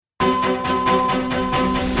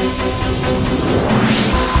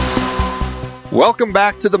Welcome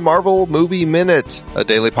back to the Marvel Movie Minute, a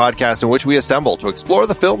daily podcast in which we assemble to explore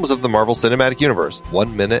the films of the Marvel Cinematic Universe,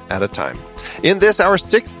 1 minute at a time. In this, our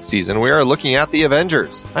 6th season, we are looking at the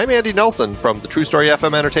Avengers. I'm Andy Nelson from the True Story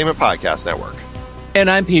FM Entertainment Podcast Network. And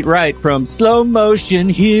I'm Pete Wright from Slow Motion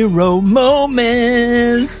Hero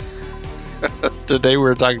Moments. Today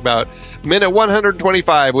we're talking about minute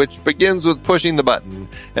 125, which begins with pushing the button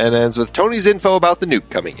and ends with Tony's info about the nuke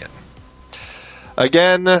coming in.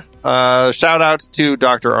 Again, shout out to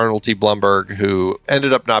Dr. Arnold T. Blumberg, who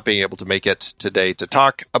ended up not being able to make it today to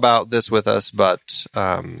talk about this with us, but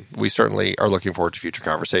we certainly are looking forward to future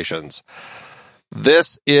conversations.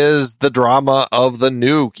 This is the drama of the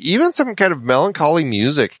nuke. Even some kind of melancholy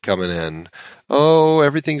music coming in. Oh,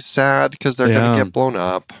 everything's sad because they're going to get blown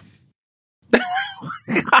up.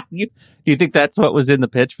 Do you think that's what was in the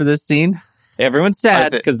pitch for this scene? Everyone's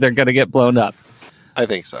sad because they're going to get blown up. I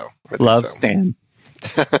think so. Love Stan.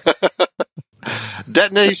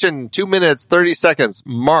 Detonation, 2 minutes, 30 seconds,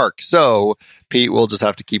 mark. So, Pete will just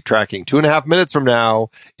have to keep tracking 2.5 minutes from now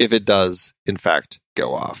if it does, in fact,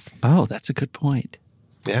 go off. Oh, that's a good point.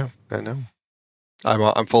 Yeah, I know.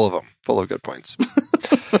 I'm full of them, full of good points.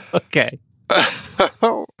 Okay.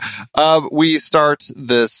 We start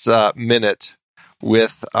this minute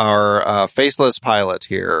with our faceless pilot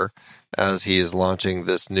here as he is launching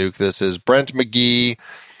this nuke. This is Brent McGee.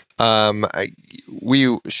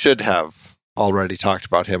 We should have already talked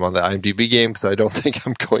about him on the IMDb game, because I don't think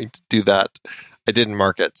I'm going to do that. I didn't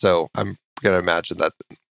mark it, so I'm going to imagine that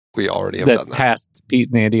we already have done that. Past Pete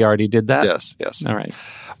and Andy already did that? Yes. All right.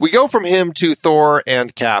 We go from him to Thor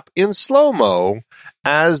and Cap in slow-mo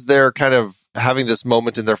as they're kind of having this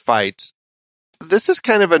moment in their fight. This is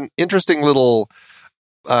kind of an interesting little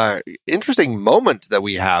interesting moment that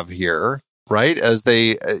we have here, right? As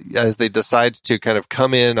they decide to kind of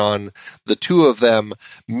come in on the two of them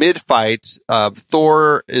mid-fight.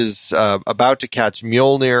 Thor is about to catch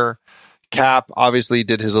Mjolnir. Cap obviously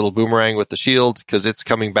did his little boomerang with the shield because it's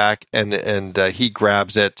coming back, and he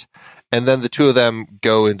grabs it. And then the two of them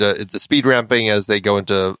go into the speed ramping as they go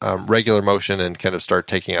into regular motion and kind of start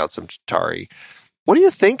taking out some Chitauri. What do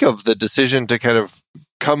you think of the decision to kind of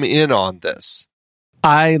come in on this?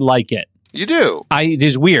 I like it. You do? It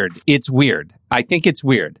is weird. It's weird. I think it's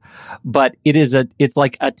weird, but it's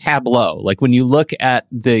like a tableau. Like when you look at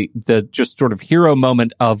the just sort of hero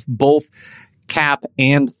moment of both Cap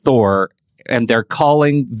and Thor, and they're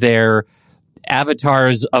calling their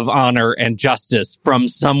avatars of honor and justice from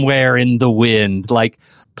somewhere in the wind. Like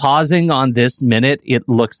pausing on this minute, it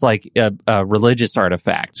looks like a religious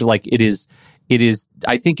artifact. Like it is.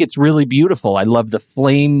 I think it's really beautiful. I love the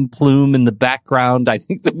flame plume in the background. I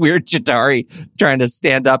think the weird Chitauri trying to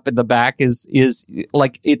stand up in the back is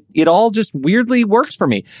like it all just weirdly works for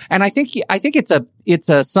me. And I think it's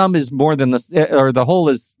a sum is more than the whole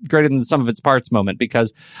is greater than the sum of its parts moment,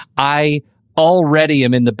 because I already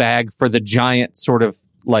am in the bag for the giant sort of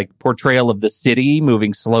like portrayal of the city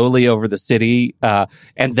moving slowly over the city,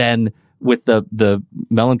 and then with the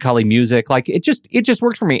melancholy music, like it just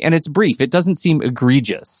works for me, and it's brief. It doesn't seem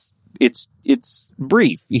egregious. It's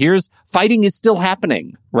brief. Here's fighting is still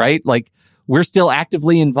happening, right? Like we're still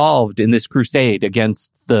actively involved in this crusade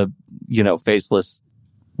against the faceless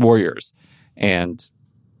warriors, and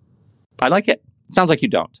I like it. Sounds like you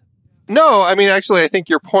don't. No, I mean, actually, I think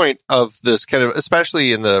your point of this kind of,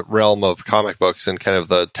 especially in the realm of comic books and kind of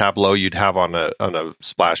the tableau you'd have on a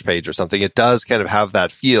splash page or something, it does kind of have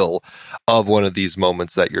that feel of one of these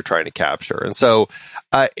moments that you're trying to capture. And so,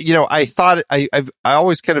 I thought, I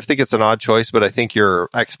always kind of think it's an odd choice, but I think your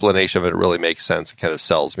explanation of it really makes sense and kind of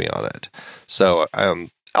sells me on it. So,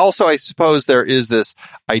 also, I suppose there is this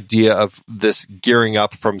idea of this gearing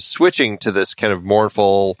up from switching to this kind of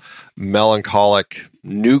mournful, melancholic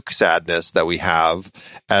nuke sadness that we have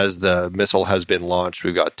as the missile has been launched.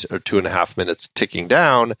 We've got 2.5 minutes ticking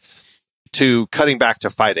down to cutting back to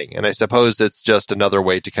fighting. And I suppose it's just another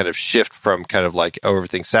way to kind of shift from kind of like, oh,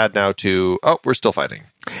 everything's sad now to, oh, we're still fighting.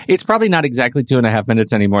 It's probably not exactly 2.5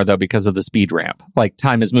 minutes anymore, though, because of the speed ramp. Like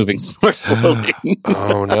time is moving more slowly.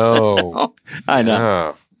 Oh, no. I know.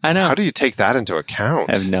 Yeah. I know. How do you take that into account?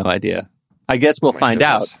 I have no idea. I guess we'll find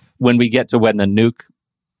goodness. out when we get to when the nuke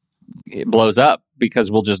blows up, because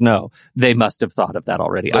we'll just know they must have thought of that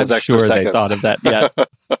already. Those I'm extra sure seconds. They thought of that, yes.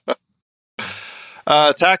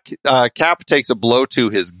 Cap takes a blow to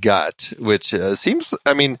his gut, which seems,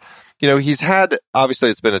 I mean, he's had, obviously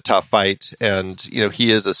it's been a tough fight, and,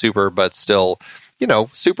 he is a super, but still,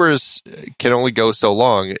 supers can only go so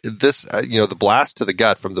long. This, the blast to the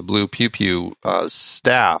gut from the blue pew-pew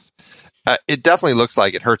staff it definitely looks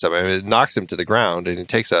like it hurts him. I mean, it knocks him to the ground, and it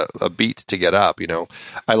takes a beat to get up.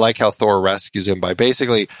 I like how Thor rescues him by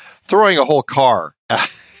basically throwing a whole car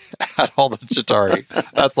at all the Chitauri.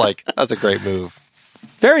 That's a great move.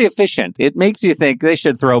 Very efficient. It makes you think they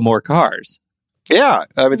should throw more cars. Yeah,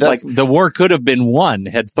 I mean, that's like the war could have been won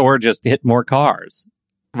had Thor just hit more cars.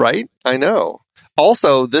 Right? I know.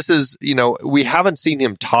 Also, this is, we haven't seen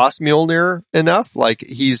him toss Mjolnir enough. Like,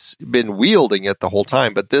 he's been wielding it the whole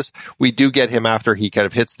time. But this, we do get him after he kind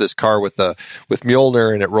of hits this car with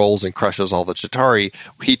Mjolnir, and it rolls and crushes all the Chitauri.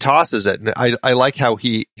 He tosses it. And I like how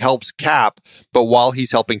he helps Cap. But while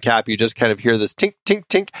he's helping Cap, you just kind of hear this tink, tink,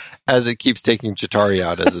 tink as it keeps taking Chitauri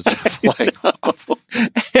out as it's flying off.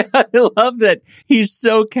 I love that he's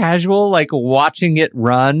so casual, like watching it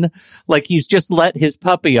run, like he's just let his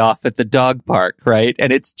puppy off at the dog park, right?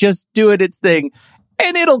 And it's just doing its thing,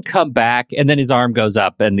 and it'll come back, and then his arm goes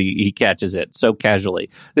up, and he catches it so casually.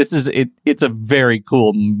 This is it. It's a very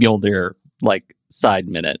cool Mjolnir like side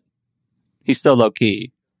minute. He's so low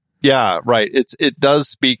key. Yeah, right. It does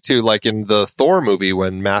speak to, like, in the Thor movie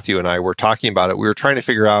when Matthew and I were talking about it, we were trying to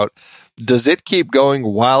figure out, does it keep going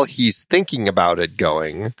while he's thinking about it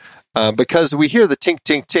going? Because we hear the tink,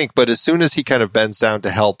 tink, tink, but as soon as he kind of bends down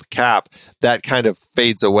to help Cap, that kind of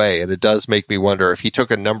fades away. And it does make me wonder if he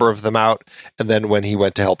took a number of them out, and then when he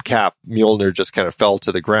went to help Cap, Mjolnir just kind of fell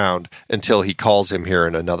to the ground until he calls him here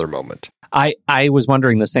in another moment. I was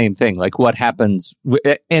wondering the same thing, like what happens,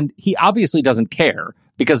 and he obviously doesn't care,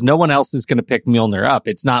 because no one else is going to pick Mjolnir up.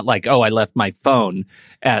 It's not like, oh, I left my phone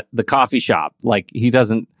at the coffee shop. Like, he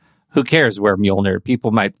doesn't, who cares where Mjolnir,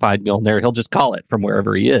 people might find Mjolnir, he'll just call it from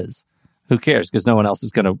wherever he is. Who cares? Because no one else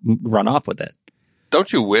is going to run off with it.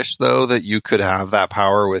 Don't you wish, though, that you could have that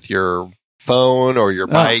power with your phone or your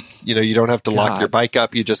bike? You don't have to lock your bike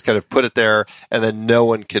up. You just kind of put it there, and then no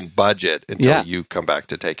one can budge it until you come back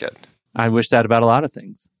to take it. I wish that about a lot of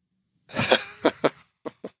things.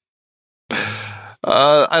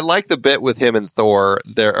 I like the bit with him and Thor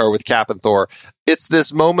there, or with Cap and Thor. It's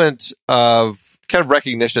this moment of kind of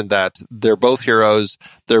recognition that they're both heroes.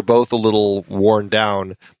 They're both a little worn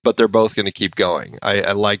down, but they're both going to keep going.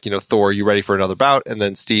 I like, Thor, you ready for another bout? And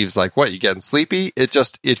then Steve's like, what, you getting sleepy?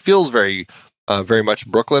 It feels very, very much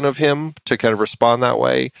Brooklyn of him to kind of respond that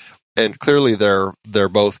way. And clearly they're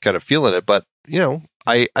both kind of feeling it, but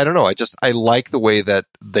I don't know. I like the way that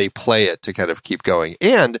they play it to kind of keep going.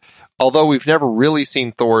 And although we've never really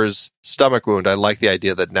seen Thor's stomach wound, I like the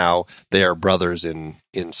idea that now they are brothers in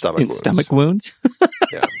stomach wounds. Stomach wounds?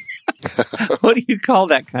 Yeah. What do you call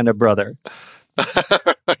that kind of brother?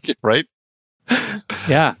 Right?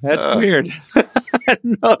 Yeah, that's weird. I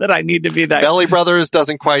don't know that I need to be that. Belly Brothers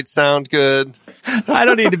doesn't quite sound good. I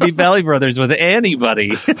don't need to be Belly Brothers with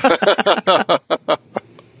anybody.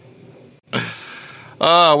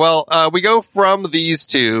 We go from these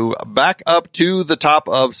two back up to the top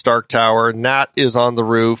of Stark Tower. Nat is on the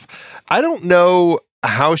roof. I don't know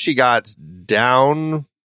how she got down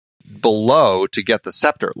below to get the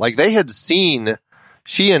scepter. Like,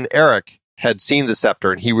 she and Eric had seen the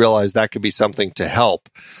scepter, and he realized that could be something to help.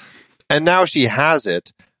 And now she has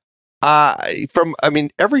it.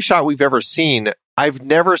 Every shot we've ever seen, I've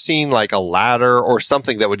never seen like a ladder or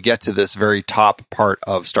something that would get to this very top part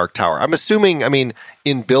of Stark Tower. I'm assuming,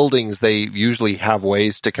 in buildings, they usually have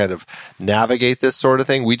ways to kind of navigate this sort of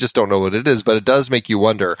thing. We just don't know what it is, but it does make you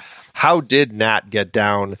wonder, how did Nat get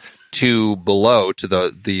down to below to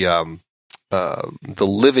the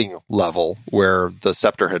living level where the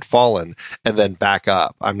scepter had fallen and then back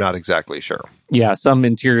up? I'm not exactly sure. Yeah, some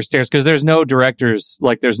interior stairs, because there's no there's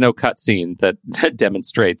no cutscene that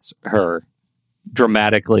demonstrates her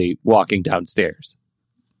dramatically walking downstairs.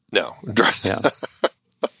 No. Yeah.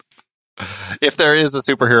 If there is a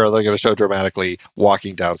superhero they're going to show dramatically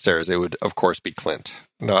walking downstairs, it would, of course, be Clint.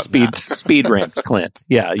 Not speed ramped Clint.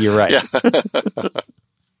 Yeah, you're right.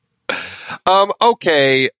 Yeah.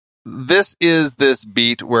 Okay. This is this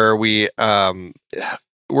beat where we're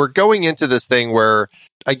going into this thing where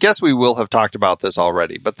I guess we will have talked about this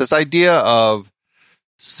already, but this idea of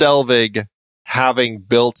Selvig having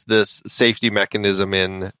built this safety mechanism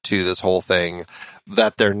into this whole thing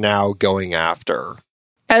that they're now going after.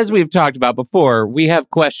 As we've talked about before, we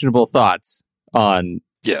have questionable thoughts on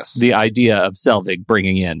the idea of Selvig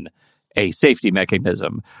bringing in a safety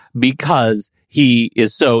mechanism because he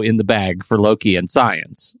is so in the bag for Loki and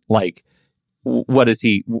science. Like, what if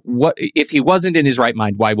he wasn't in his right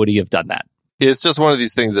mind, why would he have done that? It's just one of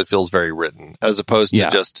these things that feels very written, as opposed to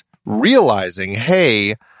just realizing,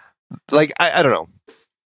 hey, like, I don't know.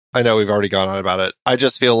 I know we've already gone on about it. I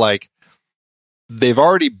just feel like they've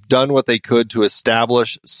already done what they could to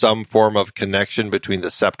establish some form of connection between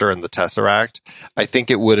the scepter and the Tesseract. I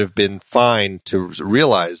think it would have been fine to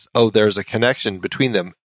realize, oh, there's a connection between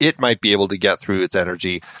them. It might be able to get through its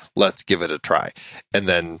energy. Let's give it a try. And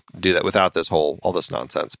then do that without all this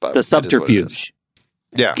nonsense. But the subterfuge.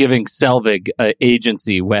 Yeah. Giving Selvig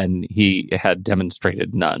agency when he had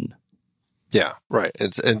demonstrated none. Yeah, right.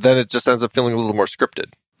 And then it just ends up feeling a little more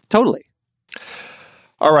scripted. Totally.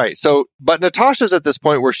 All right. But Natasha's at this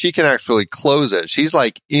point where she can actually close it. She's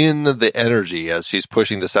like in the energy as she's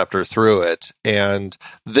pushing the scepter through it. And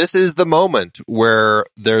this is the moment where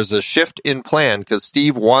there's a shift in plan because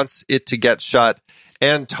Steve wants it to get shut.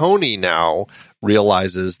 And Tony now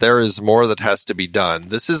realizes there is more that has to be done.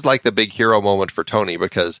 This is like the big hero moment for Tony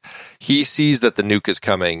because he sees that the nuke is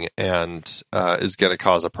coming and is going to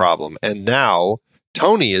cause a problem. And now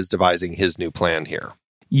Tony is devising his new plan here.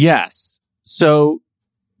 Yes. So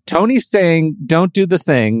Tony's saying, don't do the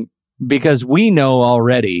thing because we know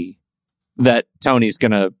already that Tony's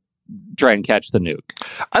going to try and catch the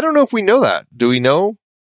nuke. I don't know if we know that. Do we know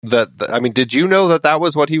that? I mean, did you know that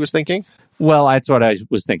was what he was thinking? Well, that's what I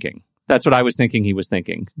was thinking. That's what I was thinking he was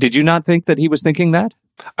thinking. Did you not think that he was thinking that?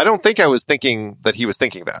 I don't think I was thinking that he was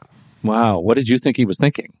thinking that. Wow. What did you think he was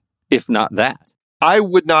thinking, if not that? I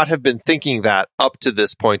would not have been thinking that up to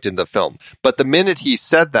this point in the film. But the minute he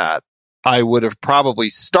said that, I would have probably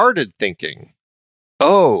started thinking,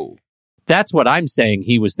 oh. That's what I'm saying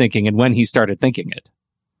he was thinking and when he started thinking it.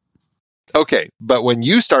 Okay, but when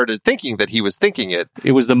you started thinking that he was thinking it...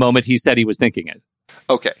 It was the moment he said he was thinking it.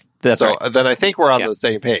 Okay, that's so right. Then I think we're on the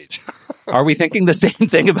same page. Are we thinking the same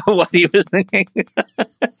thing about what he was thinking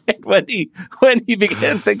when he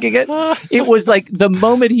began thinking it? It was like the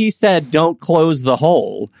moment he said, don't close the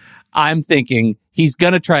hole, I'm thinking he's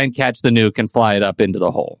going to try and catch the nuke and fly it up into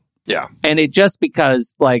the hole. Yeah. And it just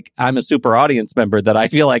because, like, I'm a super audience member that I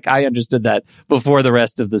feel like I understood that before the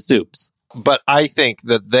rest of the soups. But I think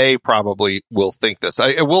that they probably will think this.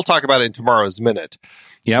 We'll talk about it in tomorrow's minute.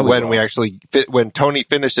 Yeah, when Tony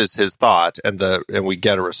finishes his thought and we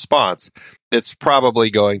get a response, it's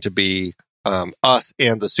probably going to be us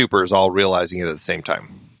and the supers all realizing it at the same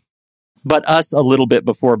time. But us a little bit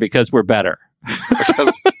before because we're better.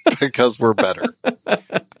 because we're better.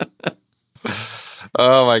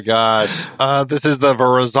 Oh my gosh. This is the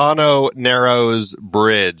Verrazano Narrows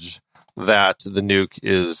Bridge that the nuke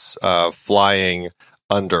is flying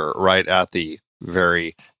under right at the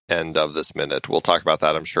very end of this minute. We'll talk about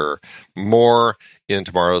that, I'm sure, more in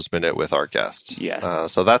tomorrow's minute with our guests.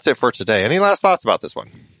 Yes. So that's it for today. Any last thoughts about this one?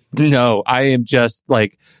 No, I am just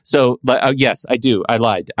yes, I do. I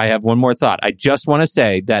lied. I have one more thought. I just want to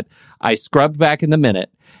say that I scrubbed back in the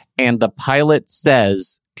minute and the pilot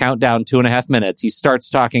says, countdown 2.5 minutes. He starts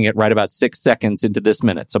talking at right about 6 seconds into this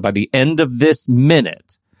minute. So by the end of this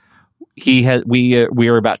minute, we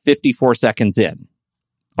are about 54 seconds in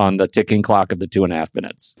on the ticking clock of the 2.5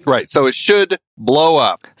 minutes. Right. So it should blow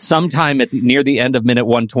up sometime near the end of minute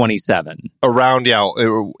 127. Around,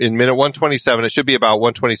 in minute 127, it should be about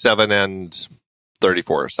 127 and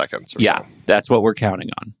 34 seconds. So. That's what we're counting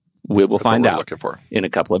on. We'll find out looking for in a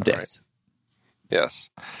couple of days. Right. Yes.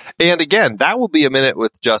 And again, that will be a minute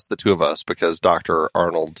with just the two of us because Dr.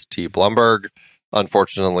 Arnold T. Blumberg,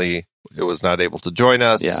 unfortunately, was not able to join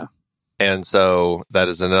us. Yeah. And so that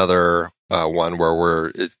is another one where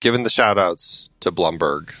we're giving the shout outs to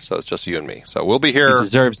Blumberg. So it's just you and me. So we'll be here. He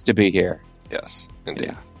deserves to be here. Yes, indeed.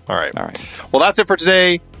 Yeah. All right. Well, that's it for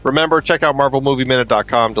today. Remember, check out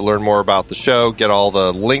MarvelMovieMinute.com to learn more about the show, get all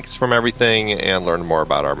the links from everything, and learn more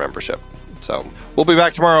about our membership. So we'll be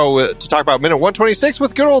back tomorrow to talk about minute 126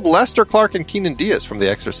 with good old Lester Clark and Keenan Diaz from The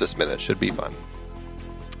Exorcist Minute. Should be fun.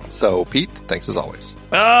 So, Pete, thanks as always.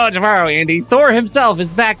 Oh, tomorrow, Andy. Thor himself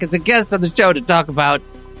is back as a guest on the show to talk about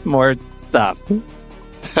more stuff.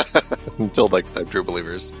 Until next time, true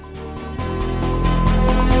believers.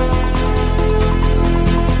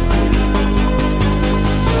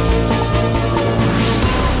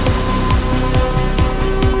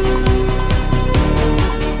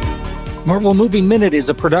 Marvel Movie Minute is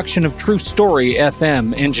a production of True Story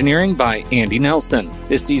FM, engineering by Andy Nelson.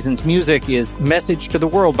 This season's music is Message to the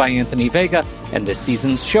World by Anthony Vega, and this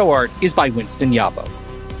season's show art is by Winston Yabo.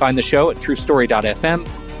 Find the show at truestory.fm.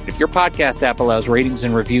 If your podcast app allows ratings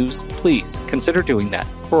and reviews, please consider doing that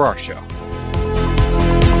for our show.